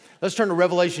Let's turn to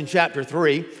Revelation chapter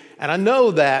 3. And I know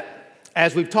that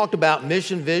as we've talked about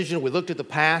mission, vision, we looked at the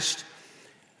past.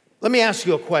 Let me ask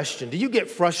you a question. Do you get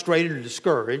frustrated or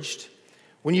discouraged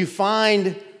when you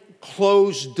find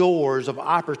closed doors of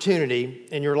opportunity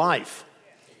in your life?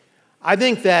 I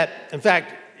think that, in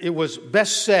fact, it was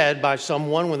best said by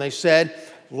someone when they said,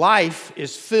 life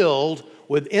is filled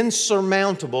with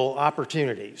insurmountable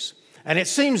opportunities. And it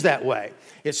seems that way.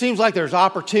 It seems like there's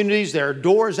opportunities, there are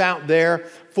doors out there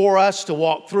for us to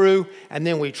walk through, and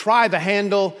then we try the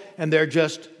handle and they're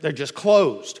just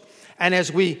closed. And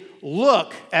as we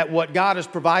look at what God has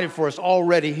provided for us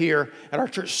already here at our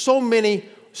church, so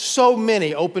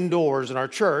many open doors in our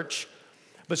church,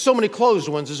 but so many closed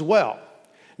ones as well.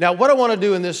 Now, what I want to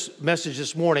do in this message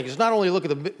this morning is not only look at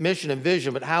the mission and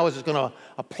vision, but how is it going to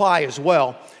apply as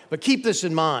well. But keep this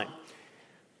in mind.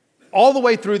 All the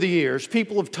way through the years,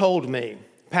 people have told me,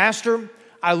 Pastor,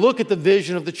 I look at the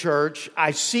vision of the church,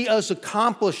 I see us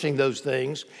accomplishing those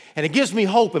things, and it gives me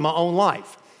hope in my own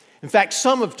life. In fact,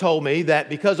 some have told me that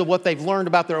because of what they've learned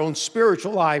about their own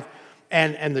spiritual life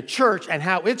and the church and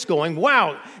how it's going,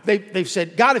 wow, they've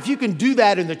said, God, if you can do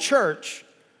that in the church,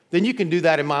 then you can do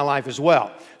that in my life as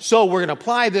well. So we're going to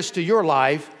apply this to your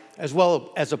life as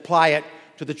well as apply it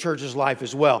to the church's life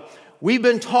as well. We've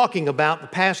been talking about the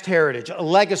past heritage, a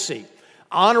legacy,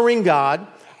 honoring God,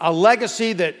 a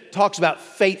legacy that talks about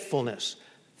faithfulness,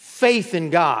 faith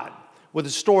in God, with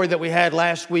the story that we had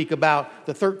last week about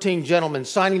the 13 gentlemen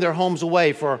signing their homes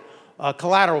away for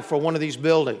collateral for one of these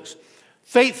buildings.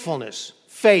 Faithfulness,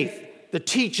 faith, the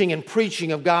teaching and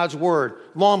preaching of God's word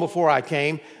long before I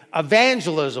came.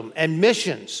 Evangelism and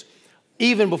missions,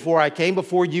 even before I came,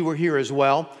 before you were here as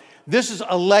well. This is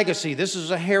a legacy. This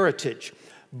is a heritage.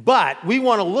 But we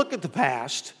want to look at the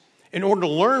past in order to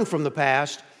learn from the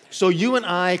past so you and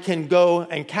I can go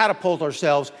and catapult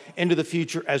ourselves into the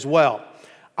future as well.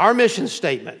 Our mission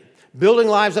statement, building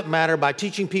lives that matter by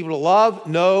teaching people to love,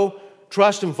 know,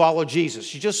 trust, and follow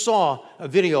Jesus. You just saw a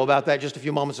video about that just a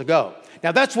few moments ago.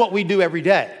 Now, that's what we do every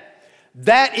day.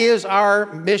 That is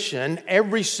our mission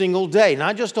every single day,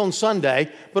 not just on Sunday,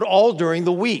 but all during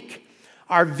the week.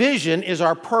 Our vision is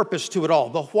our purpose to it all,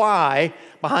 the why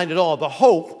behind it all, the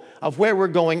hope of where we're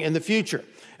going in the future.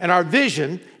 And our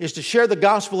vision is to share the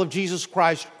gospel of Jesus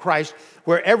Christ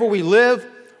wherever we live,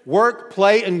 work,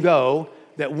 play, and go,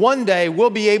 that one day we'll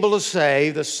be able to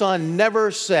say the sun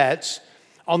never sets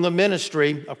on the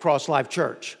ministry of Cross Life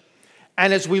Church.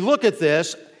 And as we look at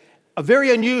this, a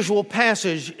very unusual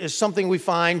passage is something we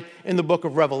find in the book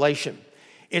of Revelation.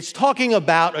 It's talking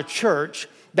about a church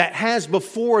that has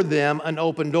before them an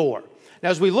open door. Now,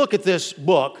 as we look at this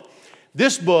book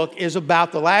is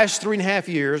about the last 3.5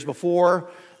 years before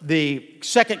the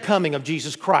second coming of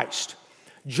Jesus Christ.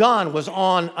 John was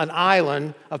on an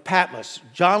island of Patmos.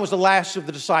 John was the last of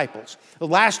the disciples, the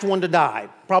last one to die,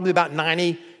 probably about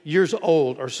 90 years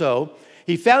old or so.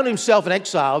 He found himself in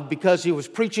exile because he was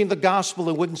preaching the gospel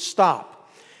and wouldn't stop.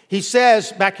 He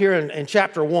says back here in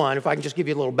chapter 1, if I can just give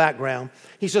you a little background,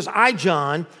 he says, I,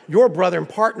 John, your brother and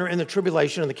partner in the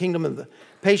tribulation and the kingdom of the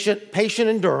patient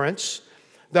endurance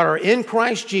that are in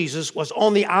Christ Jesus, was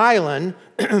on the island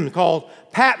called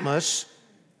Patmos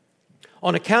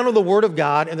on account of the word of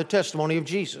God and the testimony of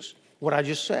Jesus, what I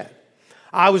just said.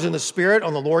 I was in the Spirit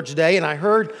on the Lord's day, and I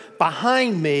heard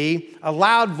behind me a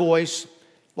loud voice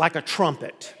like a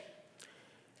trumpet,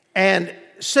 and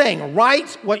saying,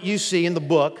 write what you see in the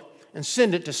book and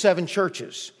send it to 7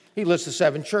 churches. He lists the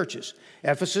 7 churches: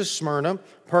 Ephesus, Smyrna,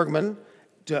 Pergamon,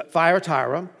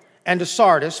 Thyatira, and to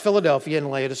Sardis, Philadelphia, and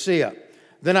Laodicea.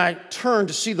 Then I turned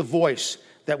to see the voice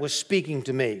that was speaking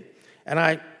to me,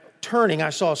 and turning, I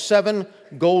saw 7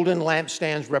 golden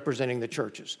lampstands representing the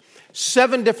churches.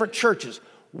 7 different churches.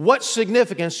 What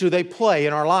significance do they play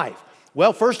in our life?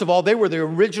 Well, first of all, they were the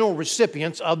original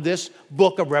recipients of this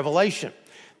book of Revelation.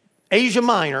 Asia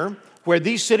Minor, where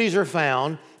these cities are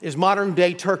found, is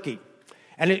modern-day Turkey.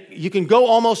 And you can go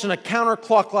almost in a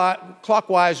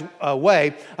counterclockwise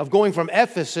way of going from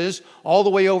Ephesus all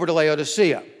the way over to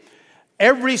Laodicea.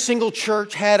 Every single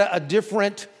church had a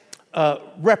different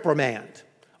reprimand.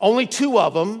 Only 2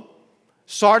 of them,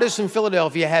 Sardis and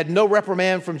Philadelphia, had no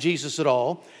reprimand from Jesus at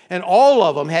all, and all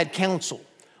of them had counsel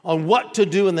on what to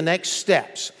do in the next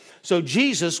steps. So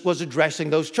Jesus was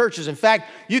addressing those churches. In fact,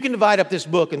 you can divide up this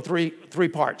book in three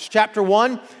parts. Chapter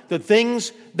 1, the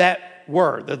things that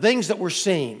were, the things that were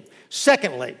seen.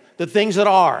 Secondly, the things that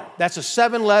are. That's the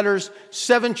 7 letters,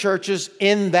 7 churches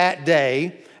in that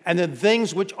day, and then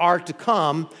things which are to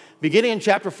come, beginning in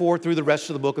chapter 4 through the rest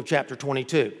of the book of chapter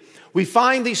 22. We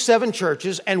find these 7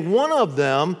 churches, and one of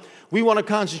them we want to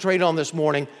concentrate on this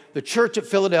morning the church at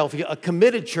Philadelphia, a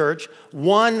committed church,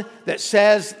 one that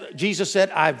says, Jesus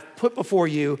said, I've put before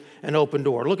you an open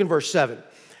door. Look in verse 7.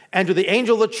 And to the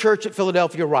angel of the church at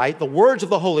Philadelphia write, the words of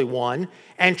the Holy One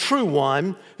and true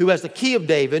One, who has the key of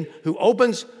David, who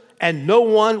opens and no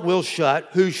one will shut,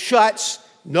 who shuts,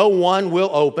 no one will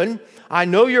open. I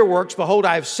know your works. Behold,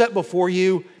 I have set before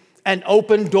you an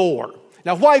open door.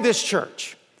 Now, why this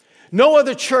church? No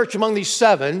other church among these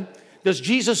seven does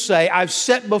Jesus say, I've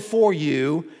set before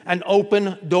you an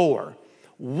open door.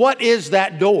 What is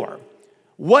that door?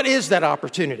 What is that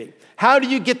opportunity? How do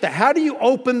you get that? How do you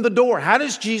open the door? How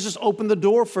does Jesus open the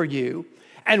door for you?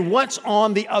 And what's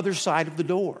on the other side of the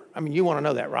door? I mean, you want to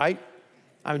know that, right?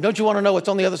 I mean, don't you want to know what's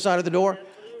on the other side of the door?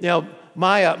 You know,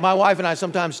 my wife and I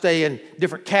sometimes stay in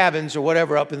different cabins or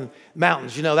whatever up in the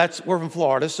mountains. You know, we're from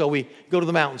Florida, so we go to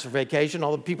the mountains for vacation.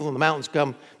 All the people in the mountains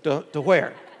come to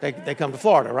where? They come to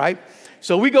Florida, right?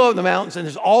 So we go up in the mountains, and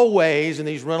there's always, in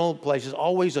these rental places,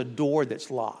 always a door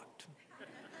that's locked.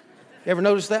 You ever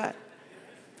notice that?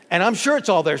 And I'm sure it's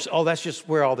all there. Oh, that's just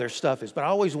where all their stuff is. But I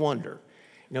always wonder,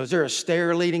 you know, is there a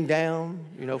stair leading down,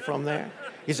 you know, from there?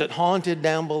 Is it haunted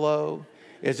down below?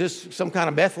 Is this some kind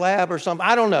of meth lab or something?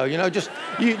 I don't know. You know,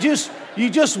 you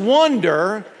just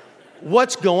wonder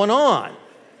what's going on.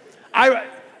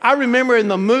 I remember in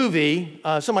the movie,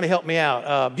 somebody help me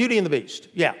out, Beauty and the Beast.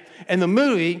 Yeah. In the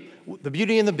movie, The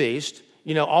Beauty and the Beast,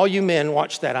 you know, all you men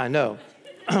watch that, I know,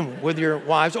 with your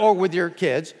wives or with your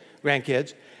kids,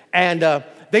 grandkids. And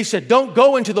they said, don't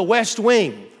go into the West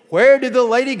Wing. Where did the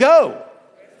lady go?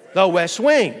 The West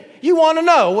Wing. You want to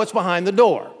know what's behind the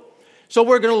door. So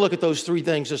we're going to look at those three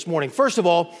things this morning. First of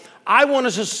all, I want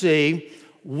us to see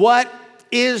what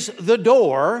is the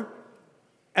door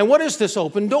and what is this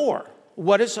open door?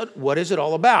 What is it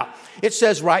all about? It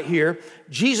says right here,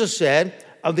 Jesus said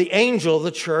of the angel of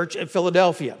the church at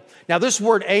Philadelphia. Now this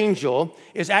word angel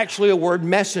is actually a word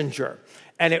messenger.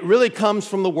 And it really comes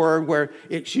from the word where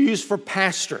it's used for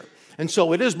pastor. And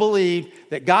so it is believed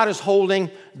that God is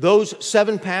holding those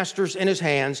seven pastors in his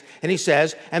hands. And he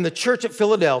says, and the church at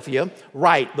Philadelphia,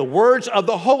 write the words of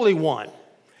the Holy One.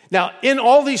 Now, in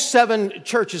all these seven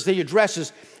churches that he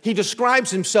addresses, he describes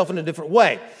himself in a different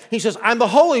way. He says, I'm the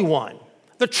Holy One,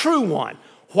 the true one.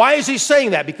 Why is he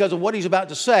saying that? Because of what he's about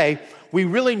to say, we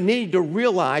really need to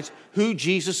realize who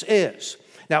Jesus is.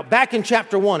 Now, back in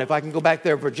chapter 1, if I can go back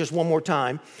there for just one more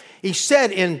time, he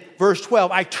said in verse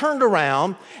 12, I turned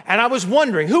around and I was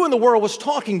wondering who in the world was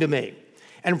talking to me.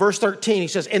 And verse 13, he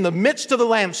says, in the midst of the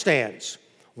lampstands,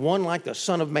 one like the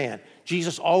Son of Man.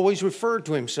 Jesus always referred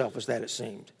to himself as that, it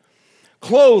seemed.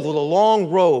 Clothed with a long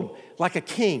robe like a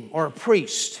king or a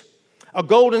priest, a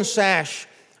golden sash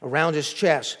around his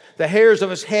chest. The hairs of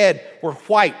his head were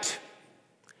white.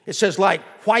 It says like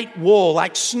white wool,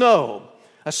 like snow,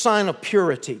 a sign of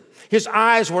purity. His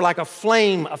eyes were like a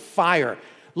flame of fire.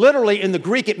 Literally, in the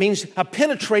Greek, it means a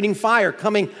penetrating fire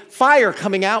coming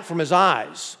out from his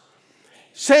eyes,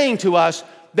 saying to us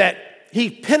that he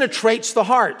penetrates the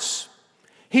hearts.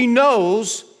 He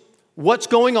knows what's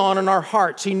going on in our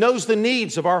hearts. He knows the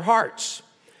needs of our hearts.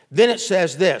 Then it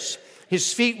says this,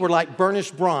 his feet were like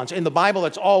burnished bronze. In the Bible,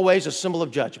 it's always a symbol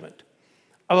of judgment,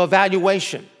 of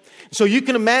evaluation. So you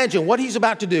can imagine what he's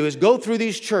about to do is go through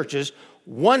these churches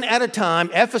one at a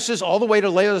time, Ephesus all the way to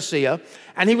Laodicea,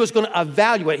 and he was going to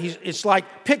evaluate. It's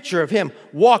like picture of him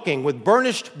walking with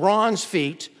burnished bronze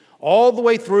feet all the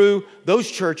way through those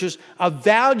churches,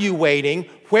 evaluating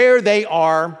where they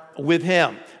are with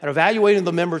him and evaluating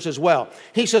the members as well.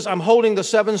 He says, I'm holding the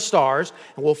seven stars,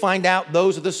 and we'll find out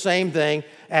those are the same thing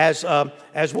as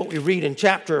what we read in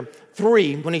chapter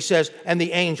 3 when he says, and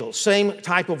the angels, same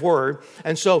type of word.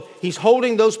 And so he's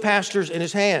holding those pastors in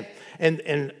his hand.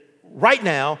 And right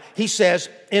now, he says,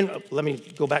 let me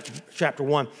go back to chapter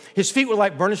 1. His feet were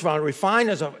like burnished bronze, refined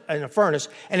as in a furnace,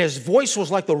 and his voice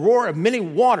was like the roar of many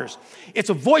waters. It's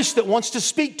a voice that wants to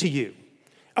speak to you,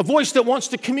 a voice that wants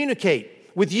to communicate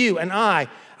with you and I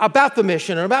about the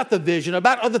mission and about the vision,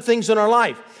 about other things in our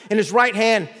life. In his right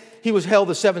hand, he was held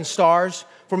the seven stars.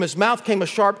 From his mouth came a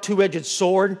sharp two-edged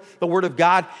sword, the word of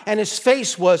God, and his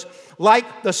face was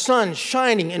like the sun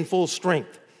shining in full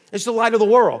strength. It's the light of the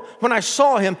world. When I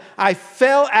saw him, I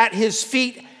fell at his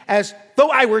feet as though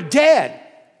I were dead.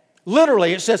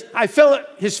 Literally, it says, I fell at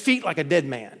his feet like a dead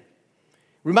man.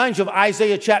 Reminds you of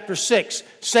Isaiah chapter 6.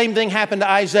 Same thing happened to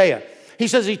Isaiah. He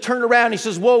says he turned around, he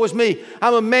says, woe is me.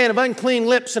 I'm a man of unclean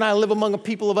lips, and I live among a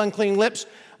people of unclean lips.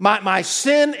 My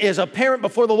sin is apparent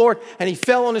before the Lord, and he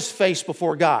fell on his face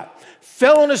before God.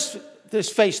 Fell on his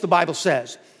face, the Bible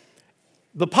says.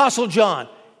 The Apostle John,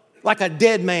 like a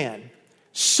dead man.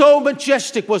 So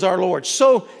majestic was our Lord,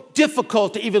 so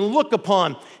difficult to even look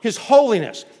upon his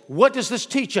holiness. What does this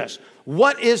teach us?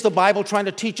 What is the Bible trying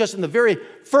to teach us in the very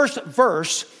first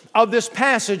verse of this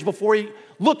passage before he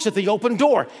looks at the open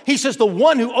door? He says the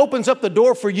one who opens up the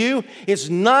door for you is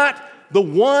not the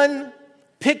one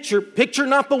picture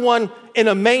not the one in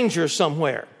a manger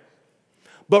somewhere,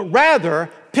 but rather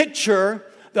picture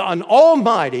an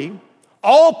almighty,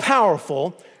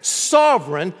 all-powerful,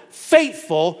 sovereign,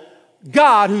 faithful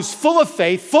God who's full of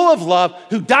faith, full of love,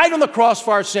 who died on the cross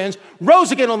for our sins,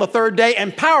 rose again on the third day,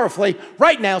 and powerfully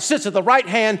right now sits at the right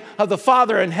hand of the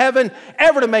Father in heaven,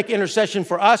 ever to make intercession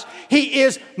for us. He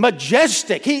is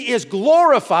majestic. He is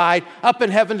glorified up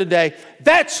in heaven today.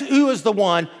 That's who is the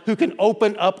one who can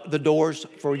open up the doors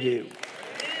for you.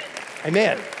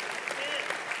 Amen.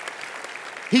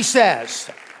 He says,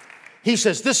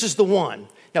 this is the one.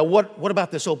 Now, what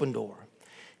about this open door?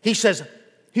 He says,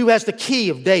 who has the key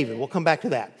of David? We'll come back to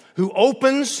that. Who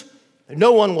opens,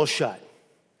 no one will shut.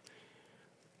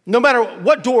 No matter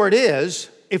what door it is,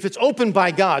 if it's opened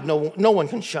by God, no one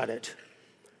can shut it.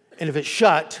 And if it's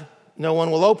shut, no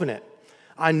one will open it.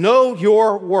 I know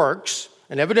your works,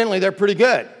 and evidently they're pretty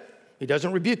good. He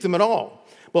doesn't rebuke them at all.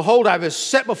 Behold, I have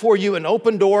set before you an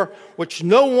open door which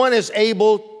no one is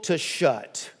able to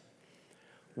shut.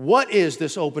 What is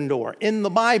this open door? In the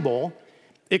Bible,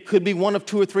 it could be one of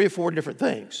two or three or four different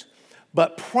things.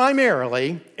 But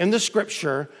primarily, in the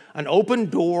Scripture, an open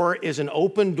door is an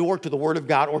open door to the Word of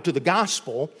God or to the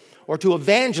gospel or to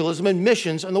evangelism and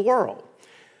missions in the world.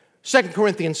 2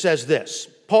 Corinthians says this.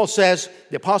 Paul says,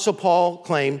 the Apostle Paul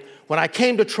claimed, when I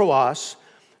came to Troas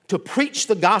to preach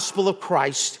the gospel of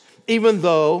Christ, even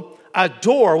though a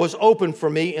door was open for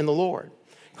me in the Lord.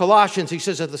 Colossians, he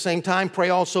says at the same time, pray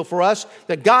also for us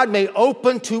that God may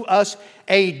open to us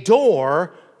a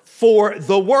door for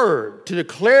the word, to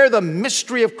declare the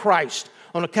mystery of Christ,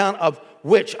 on account of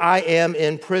which I am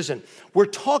in prison. We're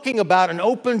talking about an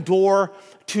open door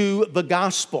to the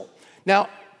gospel. Now,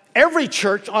 every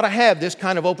church ought to have this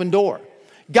kind of open door.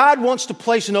 God wants to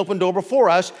place an open door before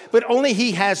us, but only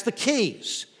he has the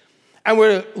keys. And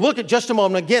we're going to look at just a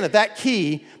moment again at that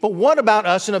key, but what about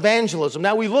us in evangelism?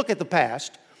 Now, we look at the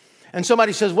past, and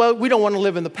somebody says, well, we don't want to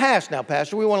live in the past now,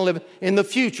 Pastor. We want to live in the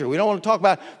future. We don't want to talk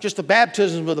about just the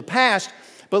baptisms of the past.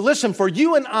 But listen, for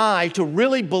you and I to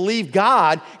really believe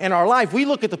God in our life, we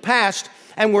look at the past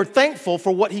and we're thankful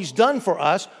for what he's done for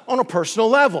us on a personal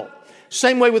level.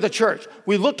 Same way with the church.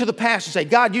 We look to the past and say,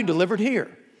 God, you delivered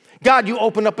here. God, you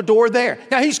opened up a door there.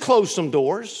 Now, he's closed some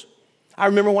doors. I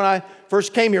remember when I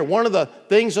first came here, one of the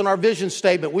things on our vision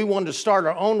statement, we wanted to start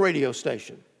our own radio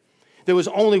station. There was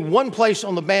only one place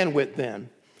on the bandwidth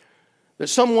then that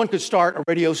someone could start a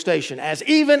radio station.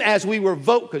 Even as we were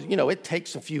because, it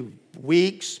takes a few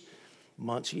weeks,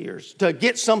 months, years to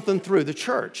get something through the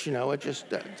church. It just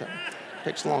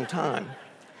takes a long time.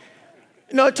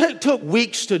 It took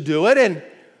weeks to do it and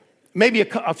maybe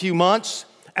a few months.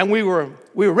 And we were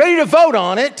ready to vote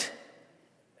on it.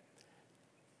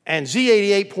 And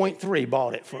Z88.3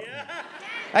 bought it from me.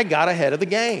 They got ahead of the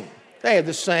game. They had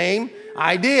the same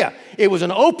idea. It was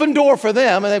an open door for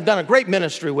them, and they've done a great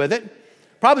ministry with it.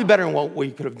 Probably better than what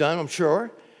we could have done, I'm sure.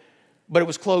 But it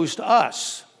was closed to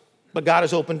us. But God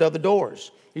has opened other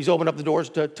doors. He's opened up the doors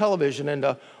to television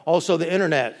and also the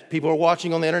internet. People are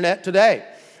watching on the internet today.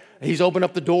 He's opened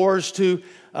up the doors to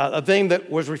a thing that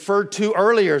was referred to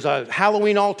earlier as a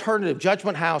Halloween alternative,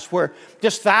 Judgment House, where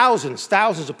just thousands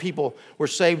of people were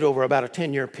saved over about a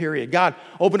 10-year period. God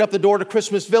opened up the door to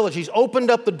Christmas Village. He's opened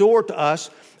up the door to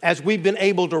us as we've been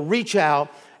able to reach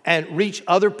out and reach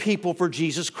other people for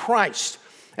Jesus Christ.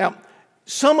 Now,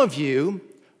 some of you,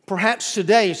 perhaps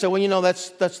today, say, well, that's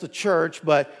the church,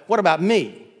 but what about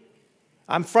me?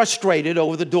 I'm frustrated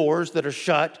over the doors that are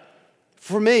shut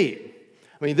for me.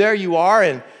 I mean, there you are,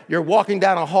 and you're walking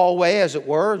down a hallway, as it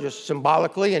were, just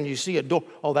symbolically, and you see a door.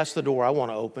 Oh, that's the door I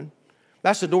want to open.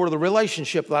 That's the door to the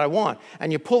relationship that I want.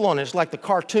 And you pull on it. It's like the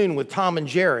cartoon with Tom and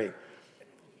Jerry.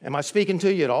 Am I speaking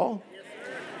to you at all?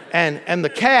 And the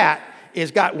cat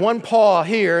has got one paw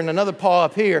here and another paw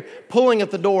up here, pulling at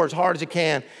the door as hard as it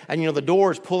can. And, the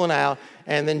door is pulling out,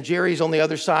 and then Jerry's on the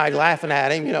other side laughing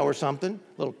at him, or something,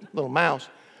 little mouse.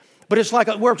 But it's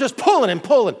like we're just pulling and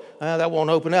pulling. That won't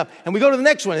open up. And we go to the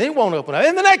next one, and it won't open up.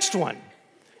 And the next one.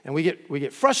 And we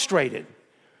get frustrated.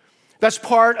 That's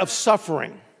part of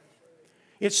suffering.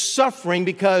 It's suffering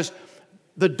because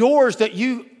the doors that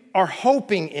you are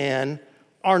hoping in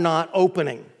are not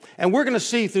opening. And we're going to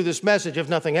see through this message, if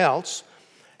nothing else,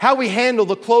 how we handle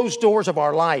the closed doors of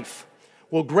our life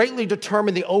will greatly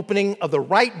determine the opening of the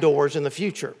right doors in the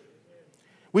future.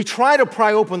 We try to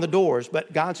pry open the doors,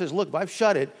 but God says, look, if I've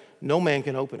shut it, no man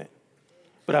can open it.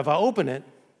 But if I open it,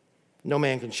 No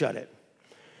man can shut it.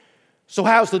 So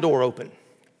how's the door open?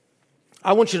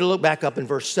 I want you to look back up in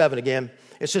verse 7 again.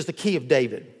 It says the key of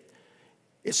David.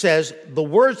 It says, the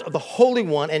words of the Holy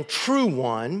One and True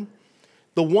One,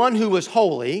 the one who is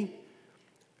holy,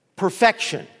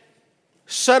 perfection,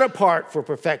 set apart for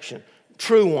perfection,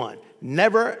 true one,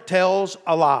 never tells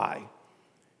a lie.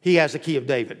 He has the key of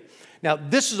David. Now,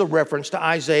 this is a reference to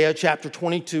Isaiah chapter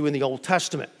 22 in the Old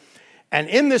Testament. And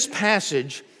in this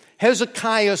passage,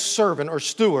 Hezekiah's servant or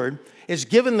steward is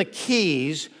given the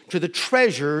keys to the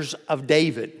treasures of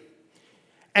David.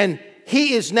 And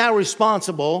he is now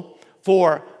responsible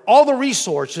for all the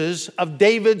resources of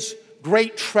David's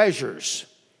great treasures.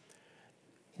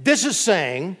 This is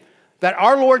saying that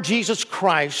our Lord Jesus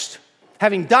Christ,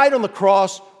 having died on the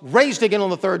cross, raised again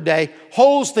on the third day,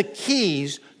 holds the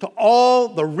keys to all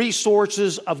the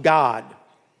resources of God.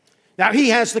 Now, he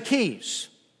has the keys.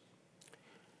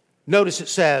 Notice it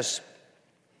says,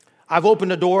 I've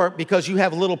opened the door because you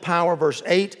have little power. Verse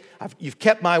 8, you've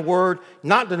kept my word,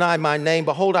 not denied my name.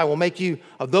 Behold, I will make you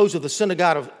of those of the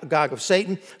synagogue of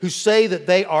Satan, who say that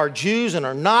they are Jews and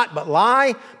are not, but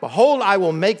lie. Behold, I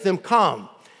will make them come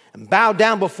and bow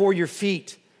down before your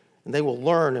feet, and they will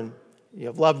learn, and you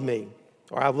have loved me,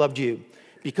 or I've loved you,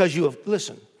 because you have,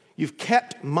 listen, you've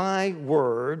kept my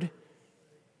word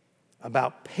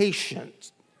about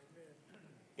patient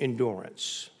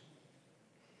endurance.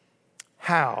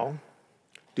 How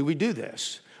do we do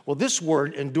this? Well, this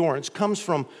word, endurance, comes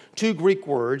from two Greek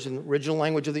words in the original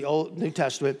language of the Old New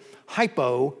Testament,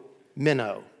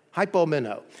 hypomeno.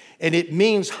 Hypomeno. And it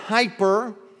means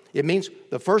hyper, it means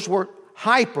the first word,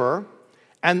 hyper,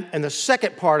 and the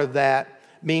second part of that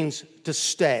means to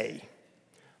stay.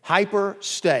 Hyper,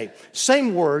 stay.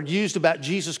 Same word used about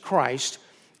Jesus Christ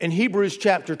in Hebrews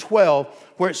chapter 12,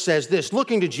 where it says this,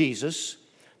 looking to Jesus,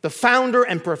 the founder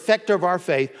and perfecter of our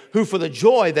faith, who for the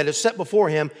joy that is set before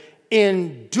him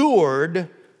endured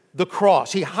the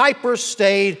cross. He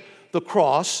hyper-stayed the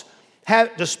cross,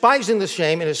 despising the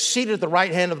shame, and is seated at the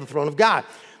right hand of the throne of God.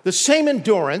 The same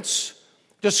endurance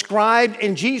described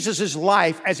in Jesus'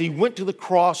 life as he went to the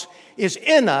cross is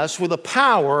in us with the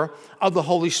power of the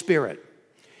Holy Spirit.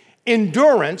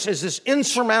 Endurance is this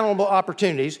insurmountable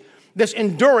opportunities. This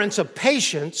endurance of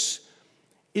patience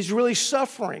is really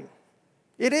suffering.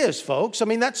 It is, folks. I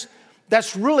mean, that's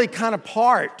really kind of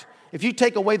part. If you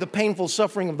take away the painful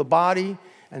suffering of the body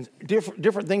and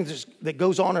different things that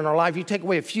goes on in our life, you take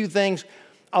away a few things,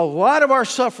 a lot of our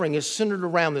suffering is centered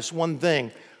around this one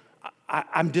thing.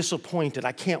 I'm disappointed.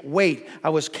 I can't wait. I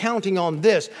was counting on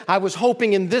this. I was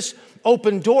hoping in this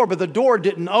open door, but the door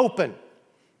didn't open.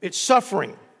 It's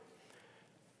suffering.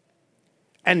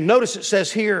 And notice it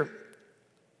says here,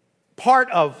 part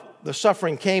of the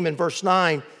suffering came in verse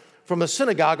 9 from the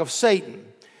synagogue of Satan.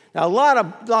 Now, a lot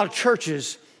of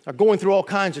churches are going through all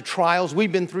kinds of trials.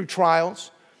 We've been through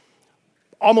trials.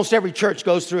 Almost every church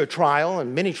goes through a trial,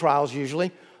 and many trials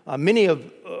usually. Many of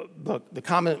the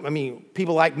common,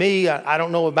 people like me, I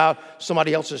don't know about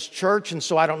somebody else's church, and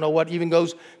so I don't know what even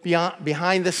goes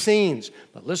behind the scenes.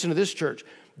 But listen to this church.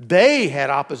 They had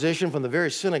opposition from the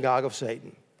very synagogue of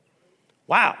Satan.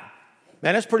 Wow.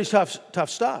 Man, that's pretty tough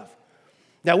stuff.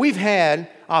 Now, we've had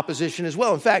opposition as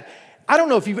well. In fact, I don't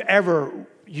know if you've ever,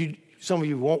 some of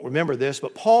you won't remember this,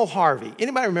 but Paul Harvey.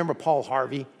 Anybody remember Paul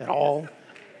Harvey at all?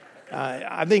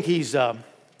 I think he's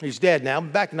dead now.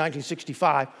 Back in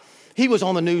 1965, he was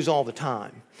on the news all the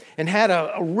time and had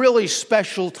a really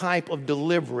special type of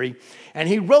delivery. And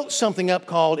he wrote something up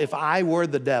called If I Were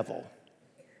the Devil.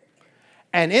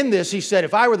 And in this, he said,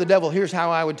 if I were the devil, here's how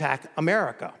I would attack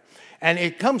America. And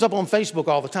it comes up on Facebook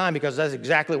all the time because that's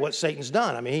exactly what Satan's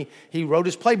done. I mean, he wrote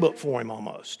his playbook for him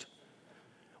almost.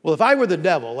 Well, if I were the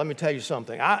devil, let me tell you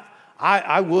something.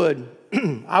 I would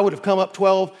have come up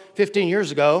 12, 15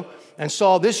 years ago and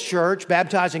saw this church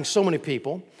baptizing so many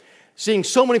people, seeing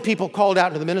so many people called out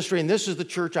into the ministry, and this is the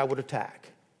church I would attack.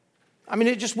 I mean,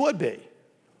 it just would be.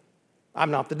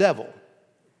 I'm not the devil,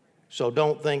 so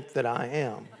don't think that I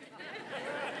am.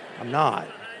 I'm not.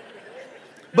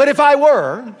 But if I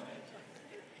were,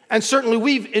 and certainly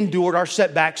we've endured our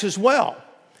setbacks as well,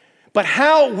 but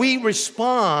how we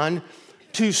respond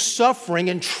to suffering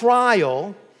and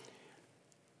trial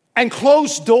and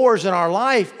closed doors in our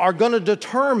life are going to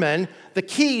determine the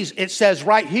keys. It says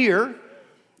right here,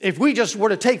 if we just were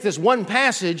to take this one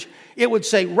passage, it would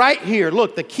say right here,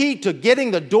 look, the key to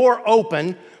getting the door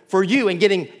open for you and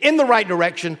getting in the right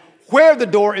direction where the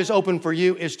door is open for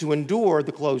you is to endure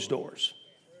the closed doors.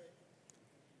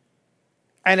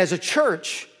 And as a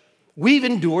church, we've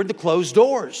endured the closed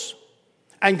doors.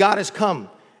 And God has come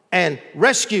and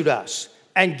rescued us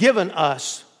and given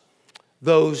us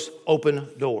those open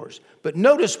doors. But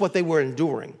notice what they were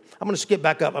enduring. I'm going to skip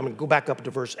back up. I'm going to go back up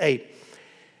to verse 8.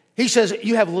 He says,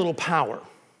 you have a little power,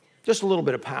 just a little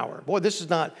bit of power. Boy,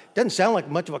 doesn't sound like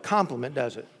much of a compliment,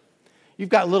 does it? You've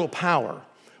got little power.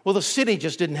 Well, the city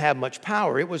just didn't have much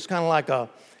power. It was kind of like a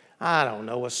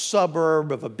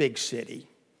suburb of a big city,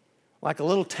 like a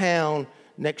little town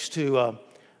next to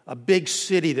a big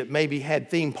city that maybe had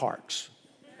theme parks.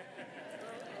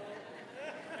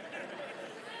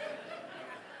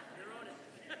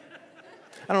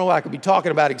 I don't know what I could be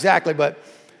talking about exactly, but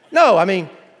no,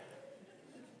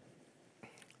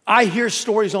 I hear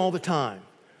stories all the time.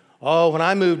 Oh, when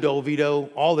I moved to Oviedo,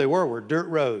 all they were dirt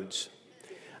roads.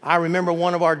 I remember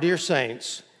one of our dear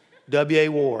saints, W.A.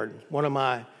 Ward, one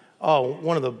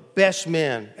of the best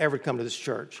men ever to come to this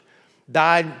church,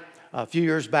 died a few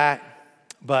years back,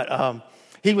 but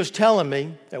he was telling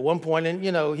me at one point, and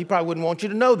he probably wouldn't want you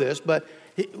to know this, but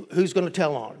who's going to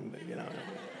tell on him?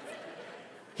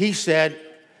 He said,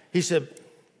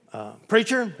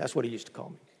 preacher, that's what he used to call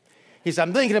me. He said,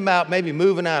 I'm thinking about maybe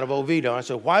moving out of Oviedo. I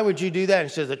said, why would you do that? He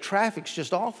says, the traffic's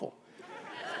just awful.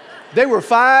 There were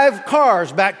 5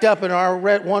 cars backed up in our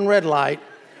one red light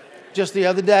just the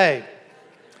other day.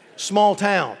 Small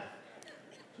town,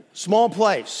 small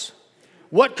place.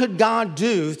 What could God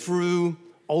do through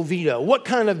Oviedo? What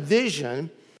kind of vision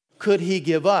could he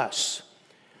give us?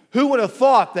 Who would have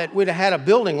thought that we'd have had a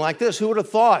building like this? Who would have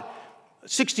thought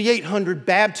 6,800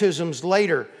 baptisms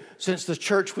later since the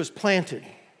church was planted?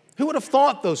 Who would have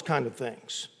thought those kind of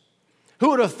things? Who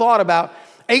would have thought about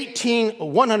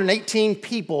 118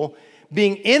 people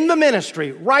being in the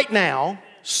ministry right now,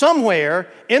 somewhere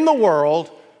in the world,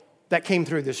 that came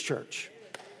through this church?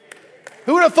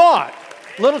 Who would have thought?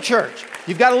 Little church.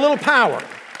 You've got a little power.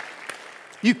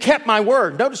 You kept my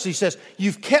word. Notice he says,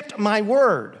 you've kept my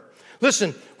word.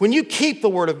 Listen, when you keep the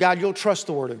word of God, you'll trust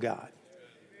the word of God.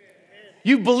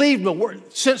 You believe the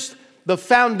word. Since the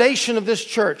foundation of this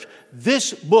church,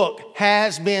 this book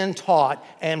has been taught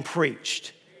and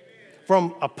preached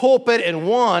from a pulpit in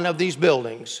one of these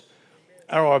buildings,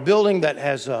 or a building that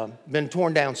has been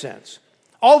torn down since.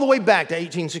 All the way back to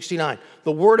 1869,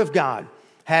 the word of God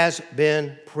has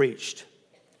been preached.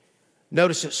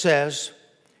 Notice it says,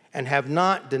 and have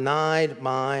not denied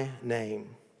my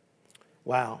name.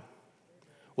 Wow.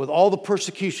 With all the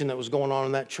persecution that was going on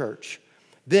in that church.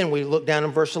 Then we look down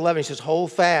in verse 11. He says,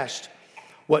 hold fast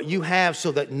what you have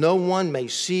so that no one may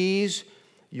seize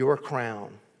your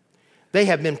crown. They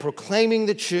have been proclaiming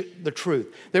the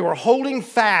truth. They were holding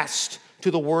fast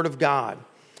to the word of God.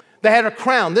 They had a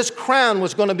crown. This crown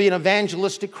was going to be an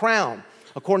evangelistic crown,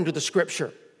 according to the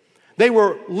scripture. They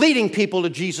were leading people to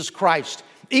Jesus Christ,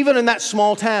 even in that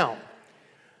small town.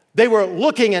 They were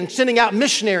looking and sending out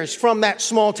missionaries from that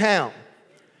small town.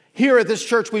 Here at this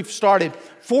church, we've started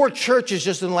 4 churches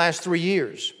just in the last 3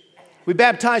 years. We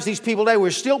baptized these people today.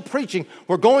 We're still preaching.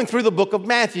 We're going through the book of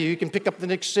Matthew. You can pick up the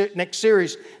next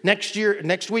series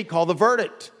next week called The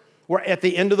Verdict. We're at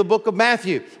the end of the book of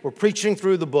Matthew. We're preaching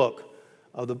through the book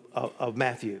of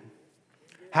Matthew.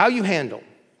 How you handle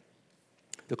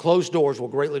the closed doors will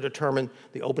greatly determine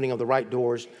the opening of the right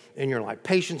doors in your life.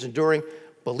 Patience, enduring,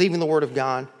 believing the word of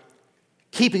God,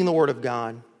 keeping the word of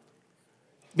God,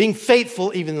 being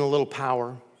faithful even in the little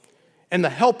power, and the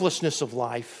helplessness of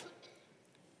life.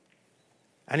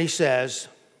 And he says,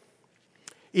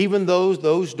 even though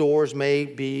those doors may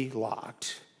be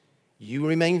locked, you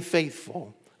remain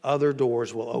faithful, other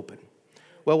doors will open.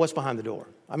 Well, what's behind the door?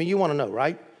 You want to know,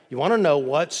 right? You want to know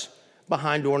what's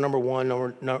behind door number 1,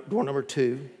 door number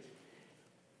 2.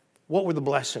 What were the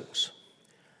blessings?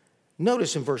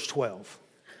 Notice in verse 12,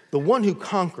 the one who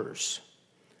conquers,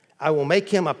 I will make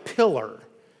him a pillar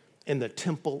in the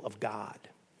temple of God.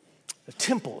 A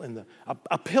temple in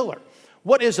a pillar.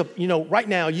 What is right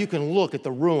now you can look at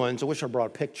the ruins. I wish I brought a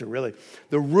picture, really.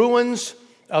 The ruins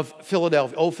of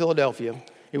Philadelphia, old Philadelphia.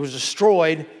 It was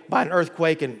destroyed by an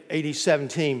earthquake in AD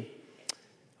 17.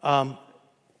 But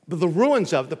the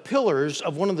ruins of the pillars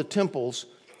of one of the temples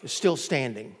is still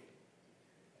standing.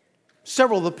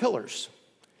 Several of the pillars.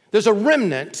 There's a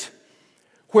remnant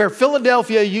where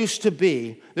Philadelphia used to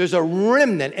be. There's a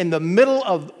remnant in the middle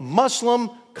of Muslim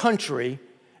country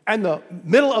and the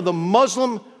middle of the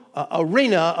Muslim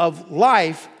arena of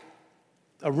life,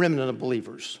 a remnant of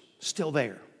believers still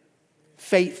there,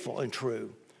 faithful and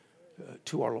true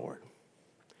to our Lord.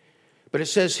 But it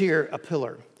says here, a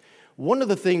pillar. One of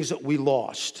the things that we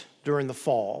lost during the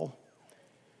fall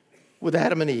with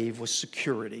Adam and Eve was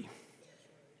security.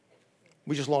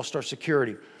 We just lost our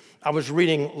security. I was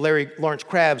reading Lawrence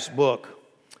Crabb's book,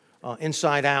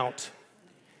 Inside Out,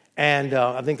 and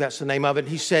I think that's the name of it.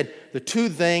 He said the 2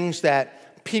 things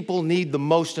that people need the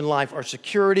most in life are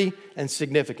security and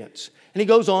significance. And he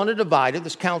goes on to divide it.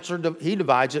 This counselor, he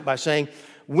divides it by saying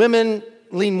women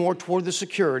lean more toward the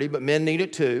security, but men need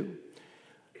it too.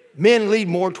 Men lead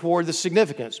more toward the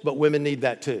significance, but women need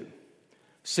that too.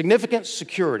 Significance,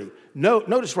 security.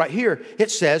 Notice right here, it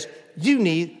says you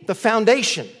need the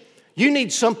foundation. You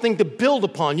need something to build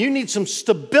upon. You need some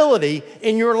stability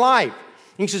in your life.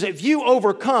 And he says if you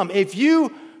overcome, if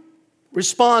you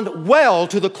respond well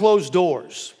to the closed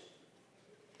doors,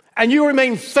 and you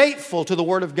remain faithful to the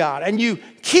Word of God, and you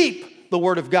keep the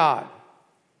Word of God,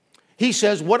 he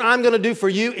says, what I'm going to do for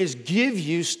you is give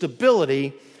you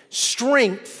stability,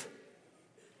 strength,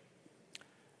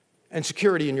 and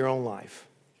security in your own life.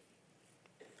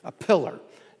 A pillar.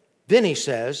 Then he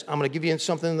says, I'm going to give you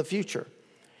something in the future.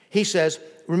 He says,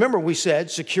 remember we said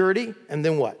security, and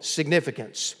then what?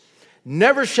 Significance.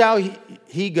 Never shall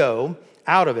he go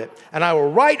out of it, and I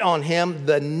will write on him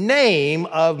the name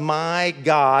of my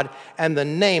God and the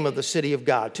name of the city of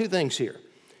God. Two things here.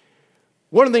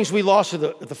 One of the things we lost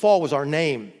at the fall was our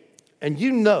name. And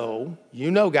you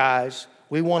know, guys,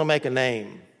 we want to make a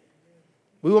name.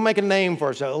 We will make a name for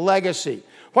ourselves, a legacy.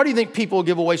 Why do you think people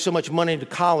give away so much money to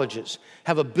colleges,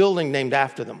 have a building named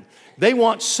after them? They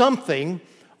want something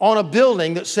on a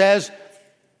building that says,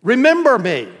 remember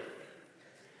me.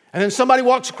 And then somebody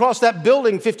walks across that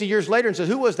building 50 years later and says,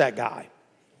 who was that guy?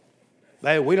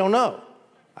 We don't know.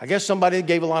 I guess somebody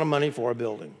gave a lot of money for a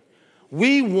building.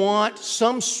 We want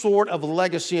some sort of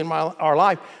legacy in our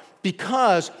life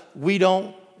because we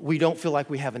don't feel like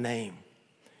we have a name.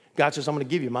 God says, I'm going to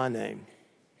give you my name.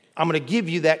 I'm going to give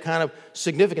you that kind of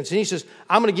significance. And he says,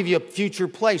 I'm going to give you a future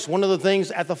place. One of the things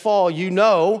at the fall,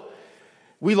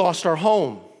 we lost our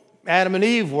home. Adam and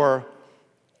Eve were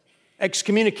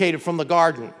excommunicated from the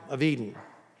Garden of Eden.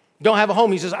 Don't have a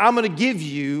home. He says, I'm going to give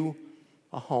you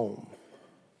a home.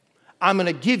 I'm going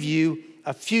to give you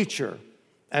a future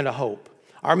and a hope.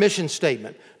 Our mission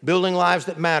statement, building lives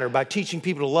that matter by teaching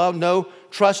people to love, know,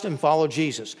 trust, and follow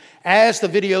Jesus. As the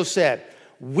video said,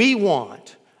 we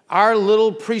want our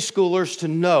little preschoolers to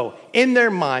know in their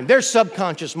mind, their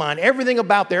subconscious mind, everything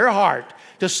about their heart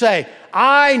to say,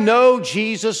 I know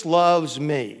Jesus loves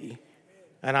me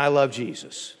and I love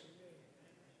Jesus.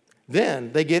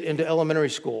 Then they get into elementary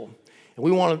school. And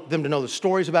we want them to know the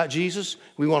stories about Jesus.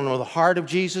 We want to know the heart of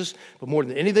Jesus. But more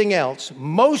than anything else,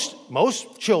 most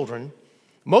children,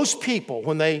 most people,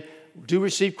 when they do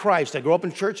receive Christ, they grow up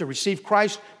in church, they receive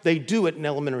Christ, they do it in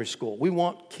elementary school. We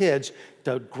want kids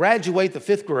to graduate the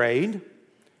 5th grade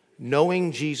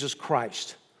knowing Jesus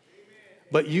Christ.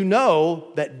 But you know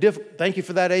that, thank you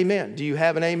for that amen. Do you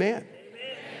have an amen?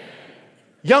 Amen?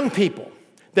 Young people,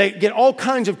 they get all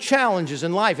kinds of challenges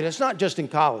in life, and it's not just in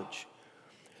college.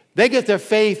 They get their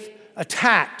faith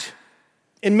attacked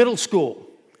in middle school,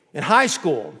 in high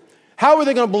school. How are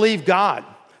they going to believe God?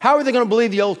 How are they going to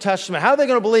believe the Old Testament? How are they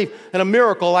going to believe in a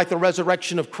miracle like the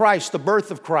resurrection of Christ, the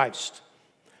birth of Christ?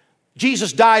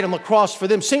 Jesus died on the cross for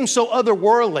them. Seems so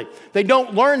otherworldly. They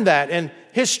don't learn that in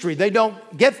history. They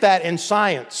don't get that in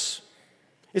science.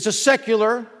 It is a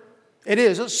secular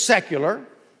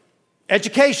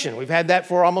education. We've had that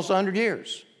for almost 100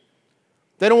 years.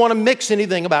 They don't want to mix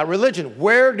anything about religion.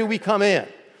 Where do we come in?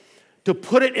 To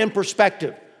put it in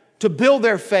perspective, to build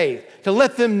their faith, to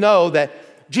let them know that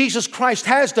Jesus Christ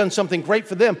has done something great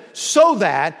for them so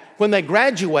that when they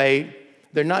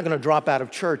graduate, they're not going to drop out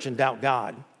of church and doubt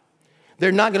God.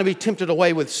 They're not going to be tempted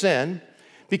away with sin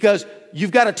because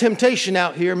you've got a temptation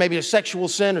out here, maybe a sexual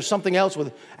sin or something else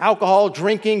with alcohol,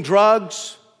 drinking,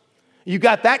 drugs. You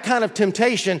got that kind of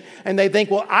temptation and they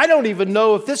think, well, I don't even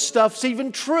know if this stuff's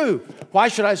even true. Why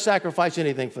should I sacrifice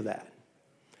anything for that?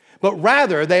 But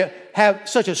rather, they have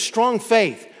such a strong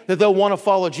faith that they'll want to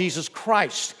follow Jesus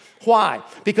Christ. Why?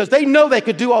 Because they know they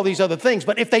could do all these other things,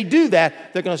 but if they do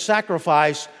that, they're going to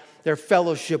sacrifice their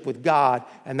fellowship with God,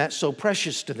 and that's so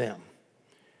precious to them.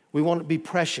 We want it to be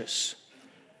precious.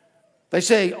 They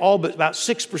say all but about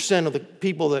 6% of the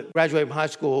people that graduate from high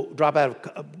school drop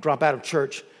out of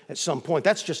church at some point.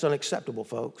 That's just unacceptable,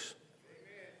 folks.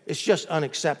 It's just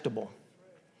unacceptable.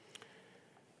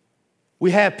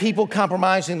 We have people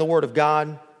compromising the Word of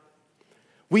God.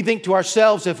 We think to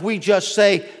ourselves, if we just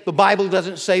say the Bible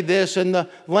doesn't say this and the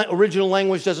original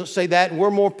language doesn't say that, and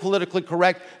we're more politically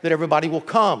correct, that everybody will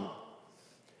come.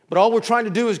 But all we're trying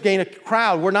to do is gain a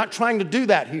crowd. We're not trying to do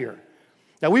that here.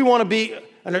 Now, we want to be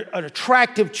an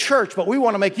attractive church, but we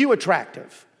want to make you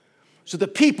attractive so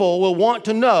that people will want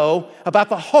to know about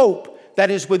the hope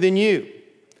that is within you.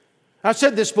 I've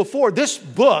said this before. This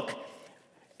book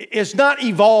is not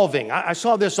evolving. I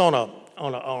saw this on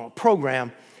a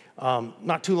program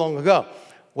not too long ago.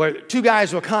 where two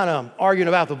guys were kind of arguing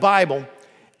about the Bible.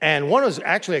 And one was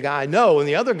actually a guy I know, and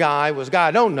the other guy was a guy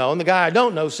I don't know. And the guy I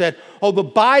don't know said, oh, the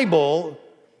Bible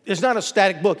is not a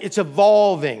static book. It's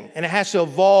evolving, and it has to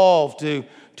evolve to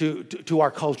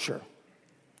our culture.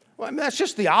 Well, I mean, that's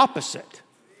just the opposite.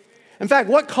 In fact,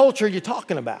 what culture are you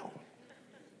talking about?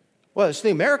 Well, it's the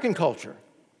American culture,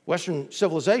 Western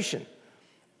civilization.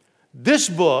 This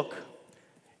book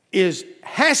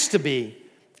has to be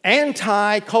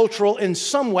anti-cultural in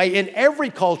some way in every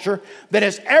culture that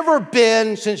has ever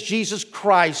been since Jesus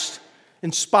Christ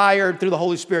inspired through the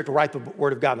Holy Spirit to write the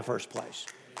Word of God in the first place.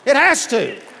 It has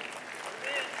to.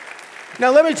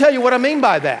 Now, let me tell you what I mean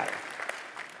by that.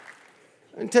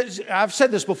 I've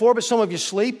said this before, but some of you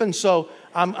sleep, and so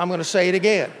I'm going to say it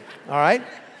again, all right?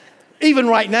 Even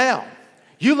right now,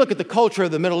 you look at the culture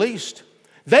of the Middle East.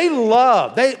 They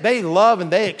love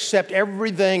and they accept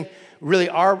everything really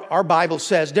our Bible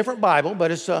says. Different Bible,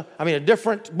 but it's a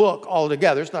different book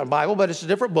altogether. It's not a Bible, but it's a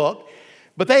different book.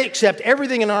 But they accept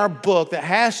everything in our book that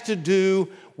has to do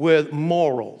with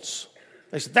morals.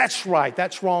 They say, that's right,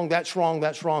 that's wrong, that's wrong,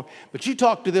 that's wrong. But you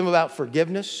talk to them about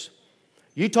forgiveness.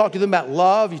 You talk to them about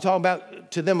love. You talk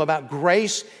to them about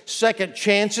grace, second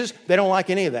chances. They don't like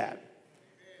any of that.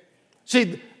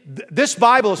 See, this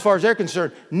Bible, as far as they're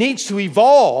concerned, needs to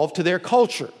evolve to their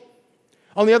culture.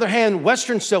 On the other hand,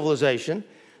 Western civilization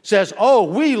says, oh,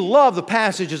 we love the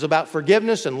passages about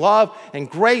forgiveness and love and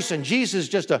grace, and Jesus is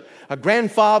just a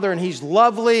grandfather, and he's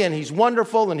lovely, and he's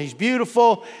wonderful, and he's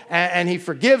beautiful, and he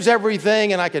forgives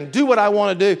everything, and I can do what I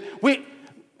want to do.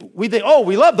 We think, oh,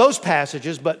 we love those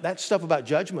passages, but that stuff about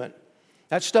judgment,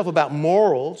 that stuff about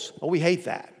morals, oh, we hate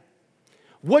that.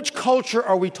 Which culture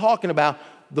are we talking about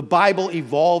the Bible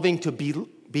evolving to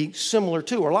be similar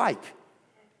to or like,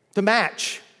 to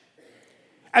match?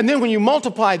 And then when you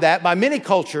multiply that by many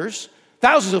cultures,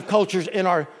 thousands of cultures in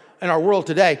our world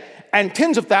today, and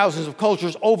tens of thousands of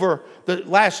cultures over the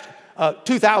last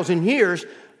 2,000 years,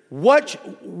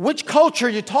 which culture are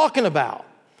you talking about?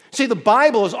 See, the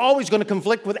Bible is always going to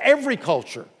conflict with every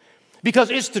culture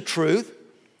because it's the truth.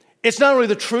 It's not only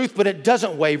the truth, but it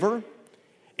doesn't waver.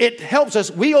 It helps us.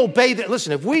 We obey that.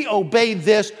 Listen, if we obey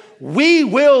this, we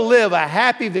will live a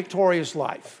happy, victorious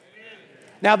life.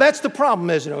 Now, that's the problem,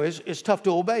 isn't it? It's tough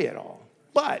to obey it all.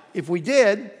 But if we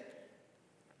did,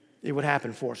 it would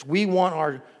happen for us. We want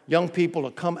our young people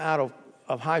to come out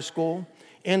of high school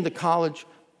into college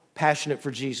passionate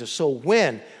for Jesus. So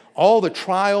when all the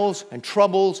trials and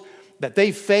troubles that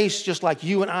they face, just like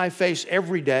you and I face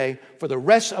every day for the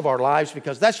rest of our lives,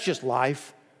 because that's just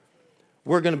life,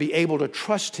 we're going to be able to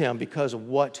trust Him because of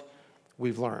what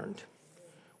we've learned.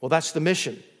 Well, that's the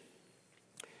mission.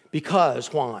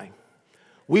 Because, why?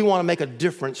 We want to make a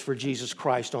difference for Jesus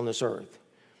Christ on this earth.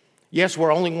 Yes,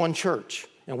 we're only one church,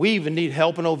 and we even need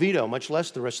help in Oviedo, much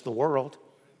less the rest of the world.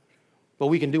 But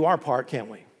we can do our part, can't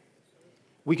we?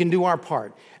 We can do our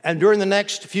part. And during the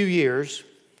next few years,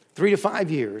 3 to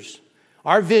 5 years,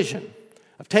 our vision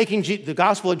of taking the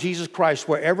gospel of Jesus Christ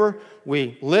wherever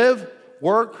we live,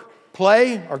 work,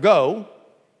 play, or go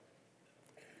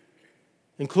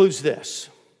includes this.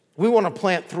 We want to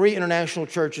plant 3 international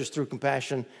churches through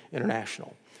Compassion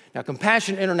International. Now,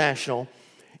 Compassion International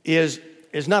is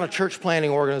not a church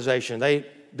planting organization.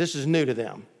 This is new to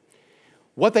them.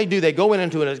 What they do, they go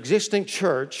into an existing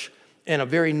church in a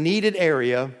very needed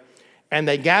area, and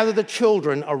they gather the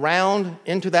children around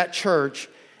into that church,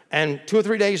 and 2 or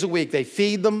 3 days a week, they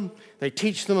feed them, they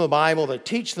teach them the Bible, they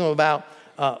teach them about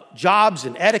jobs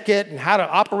and etiquette and how to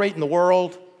operate in the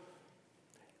world.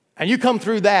 And you come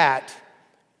through that,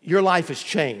 your life is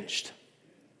changed.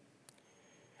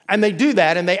 And they do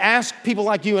that, and they ask people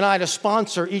like you and I to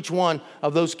sponsor each one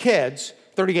of those kids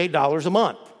 $38 a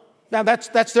month. Now,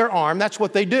 that's their arm. That's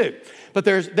what they do. But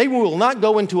they will not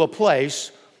go into a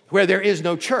place where there is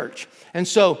no church. And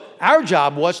so our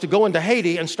job was to go into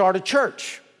Haiti and start a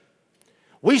church.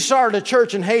 We started a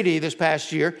church in Haiti this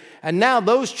past year, and now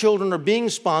those children are being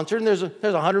sponsored, and there's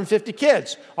 150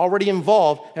 kids already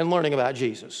involved in learning about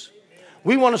Jesus.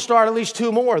 We want to start at least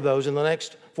 2 more of those in the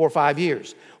next 4 or 5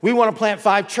 years. We want to plant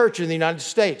 5 churches in the United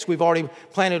States. We've already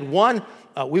planted 1.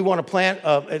 We want to plant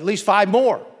at least 5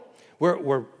 more.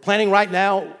 We're planning right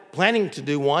now, planning to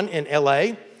do one in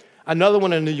LA, another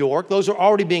one in New York. Those are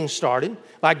already being started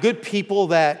by good people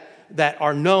that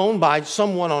are known by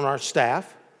someone on our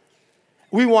staff.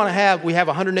 We have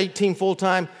 118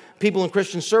 full-time people in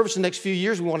Christian service in the next few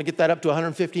years. We want to get that up to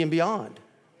 150 and beyond.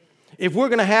 If we're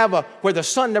going to have where the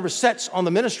sun never sets on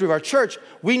the ministry of our church,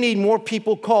 we need more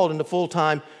people called into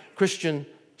full-time Christian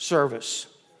service.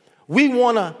 We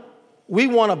want to we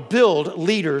want to build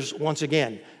leaders once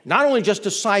again. Not only just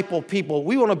disciple people,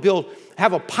 we want to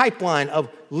have a pipeline of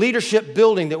leadership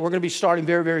building that we're going to be starting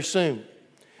very, very soon.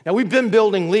 Now, we've been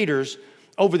building leaders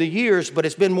over the years, but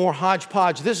it's been more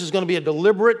hodgepodge. This is going to be a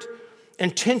deliberate,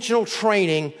 intentional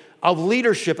training of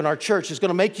leadership in our church. It's going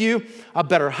to make you a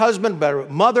better husband, better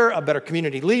mother, a better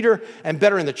community leader, and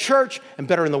better in the church and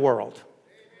better in the world.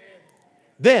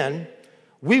 Then,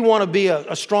 we want to be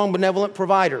a strong, benevolent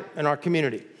provider in our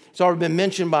community. It's already been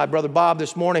mentioned by Brother Bob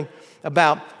this morning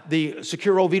about the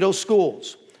Secure Oviedo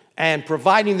schools and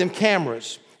providing them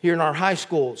cameras here in our high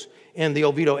schools in the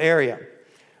Oviedo area.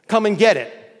 Come and Get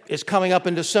It is coming up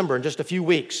in December in just a few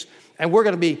weeks. And we're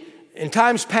going to be, in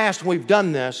times past when we've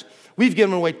done this, we've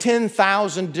given away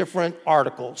 10,000 different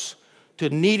articles to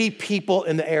needy people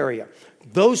in the area.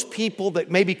 Those people that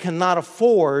maybe cannot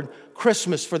afford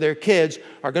Christmas for their kids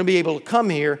are going to be able to come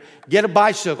here, get a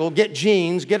bicycle, get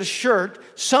jeans, get a shirt,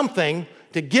 something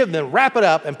to give them, wrap it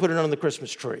up, and put it under the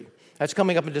Christmas tree. That's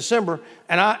coming up in December.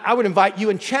 And I would invite you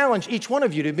and challenge each one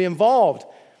of you to be involved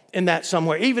in that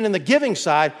somewhere, even in the giving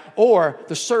side or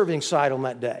the serving side on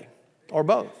that day, or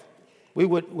both. We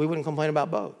wouldn't complain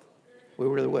about both. We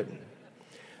really wouldn't.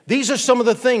 These are some of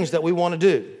the things that we want to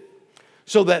do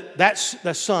so that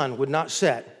the sun would not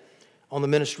set on the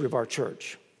ministry of our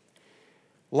church.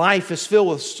 Life is filled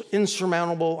with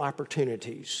insurmountable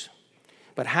opportunities.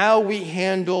 But how we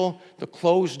handle the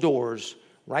closed doors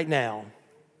right now,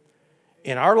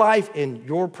 in our life, in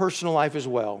your personal life as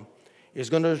well, is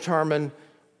going to determine,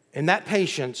 in that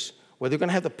patience, whether you're going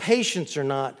to have the patience or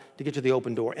not to get to the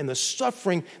open door. And the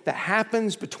suffering that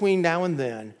happens between now and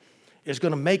then is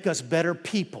going to make us better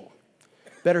people,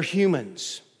 better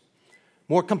humans,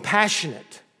 more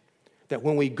compassionate, that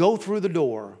when we go through the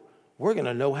door, we're going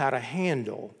to know how to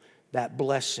handle that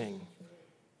blessing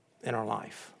in our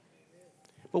life.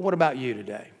 But what about you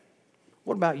today?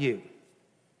 What about you?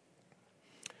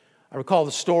 I recall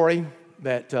the story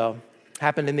that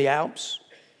happened in the Alps.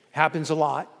 Happens a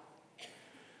lot.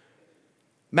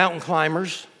 Mountain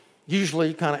climbers,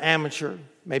 usually kind of amateur,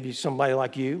 maybe somebody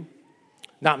like you.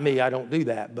 Not me, I don't do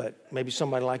that, but maybe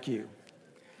somebody like you.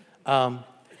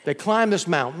 They climb this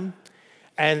mountain,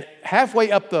 and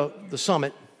halfway up the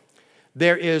summit,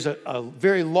 there is a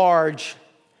very large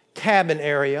cabin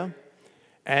area,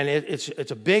 and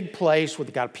it's a big place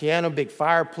with got a piano, big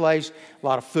fireplace, a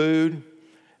lot of food.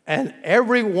 And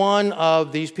every one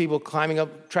of these people trekking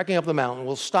up the mountain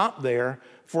will stop there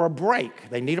for a break.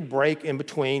 They need a break in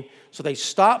between, so they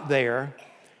stop there,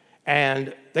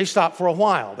 and they stop for a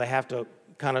while. They have to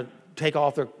kind of take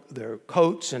off their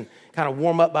coats and kind of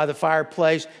warm up by the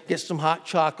fireplace, get some hot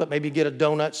chocolate, maybe get a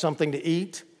donut, something to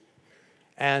eat.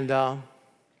 And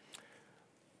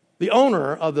the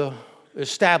owner of the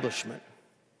establishment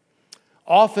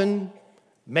often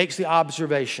makes the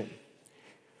observation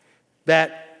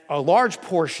that a large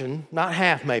portion, not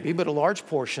half maybe, but a large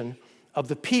portion of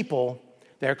the people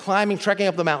that are trekking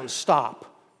up the mountain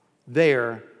stop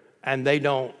there, and they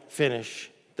don't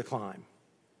finish the climb.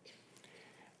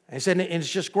 And he said, and it's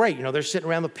just great. You know, they're sitting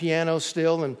around the piano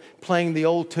still and playing the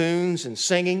old tunes and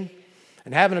singing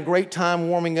and having a great time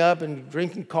warming up and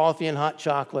drinking coffee and hot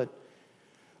chocolate.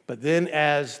 But then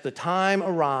as the time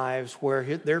arrives where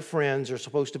their friends are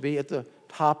supposed to be at the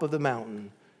top of the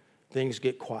mountain, things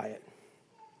get quiet.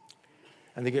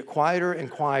 And they get quieter and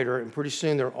quieter, and pretty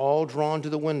soon they're all drawn to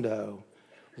the window,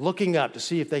 looking up to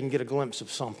see if they can get a glimpse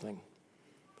of something,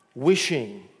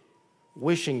 wishing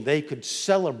they could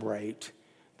celebrate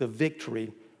the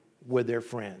victory with their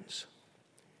friends.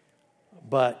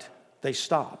 But they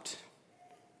stopped.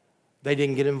 They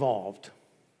didn't get involved.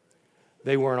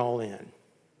 They weren't all in.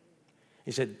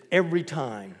 He said, every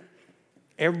time,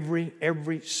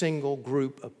 every single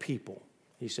group of people,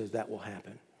 he says, that will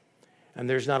happen. And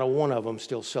there's not a one of them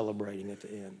still celebrating at the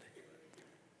end.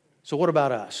 So what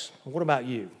about us? What about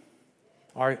you?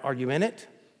 Are you in it?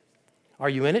 Are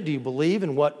you in it? Do you believe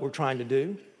in what we're trying to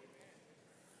do?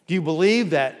 Do you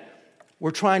believe that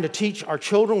we're trying to teach our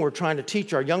children, we're trying to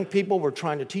teach our young people, we're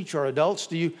trying to teach our adults?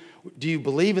 Do you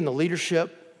believe in the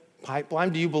leadership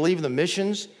pipeline? Do you believe in the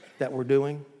missions that we're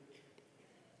doing?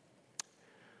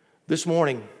 This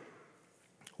morning,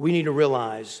 we need to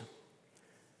realize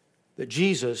that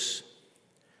Jesus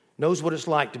knows what it's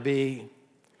like to be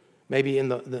maybe in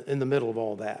the middle of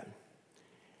all that.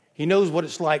 He knows what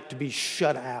it's like to be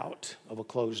shut out of a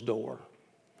closed door.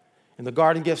 In the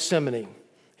Garden of Gethsemane,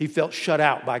 he felt shut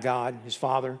out by God, his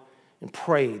Father, and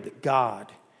prayed that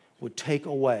God would take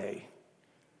away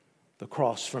the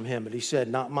cross from him. But he said,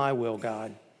 not my will,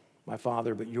 God, my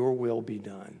Father, but your will be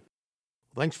done.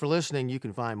 Thanks for listening. You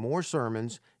can find more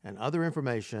sermons and other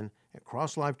information at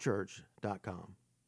crosslifechurch.com.